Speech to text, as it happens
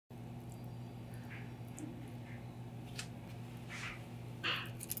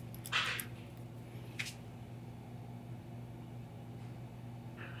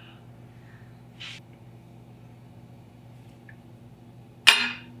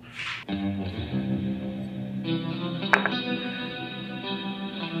Don't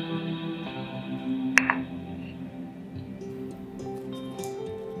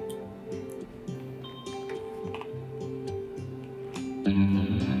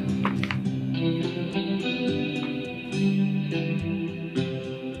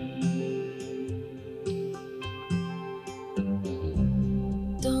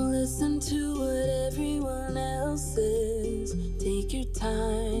listen to what everyone else says. Take your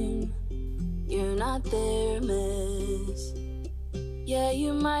time. You're not their mess. Yeah,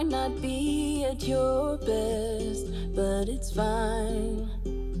 you might not be at your best, but it's fine.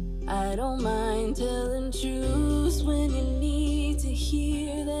 I don't mind telling truths when you need to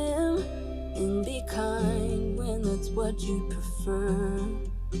hear them, and be kind when that's what you prefer.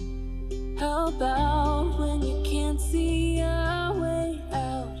 How about when you can't see a way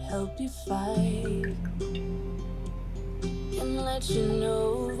out, help you fight and let you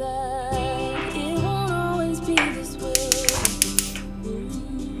know that it won't always be this way.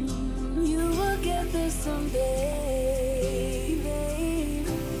 You will get there someday, babe.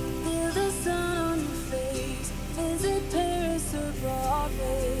 Feel the sun on your face, visit Paris or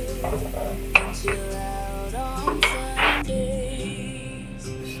Broadway, and chill out on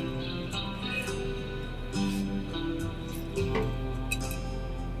Sundays.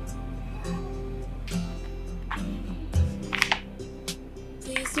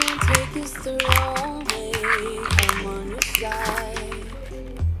 Please don't take this the wrong way. I'm on your side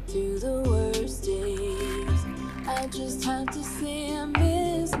through the worst days. I just have to say I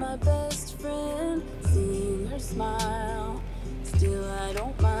miss my best friend, seeing her smile. Still, I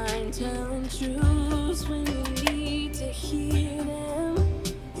don't mind telling truths when you need to hear them,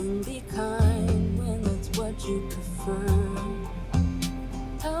 and be kind when that's what you prefer.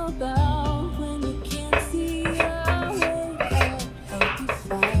 How about when you can't see a way out, help you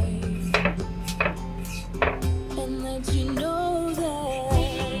fight and let you know that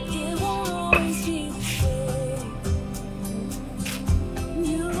it won't always be this way.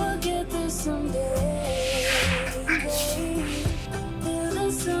 You will get there someday, babe. Feel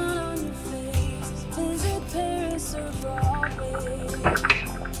the sun on your face, visit Paris or Broadway,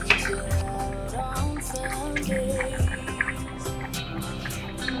 and chill out on Sundays.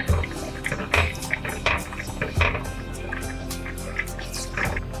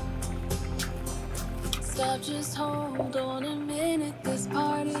 Stop, just hold on a minute. This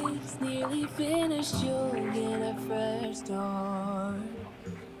party's nearly finished. You'll get a fresh start.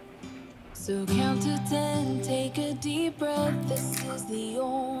 So count to 10, take a deep breath. This is the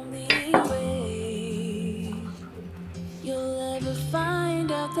only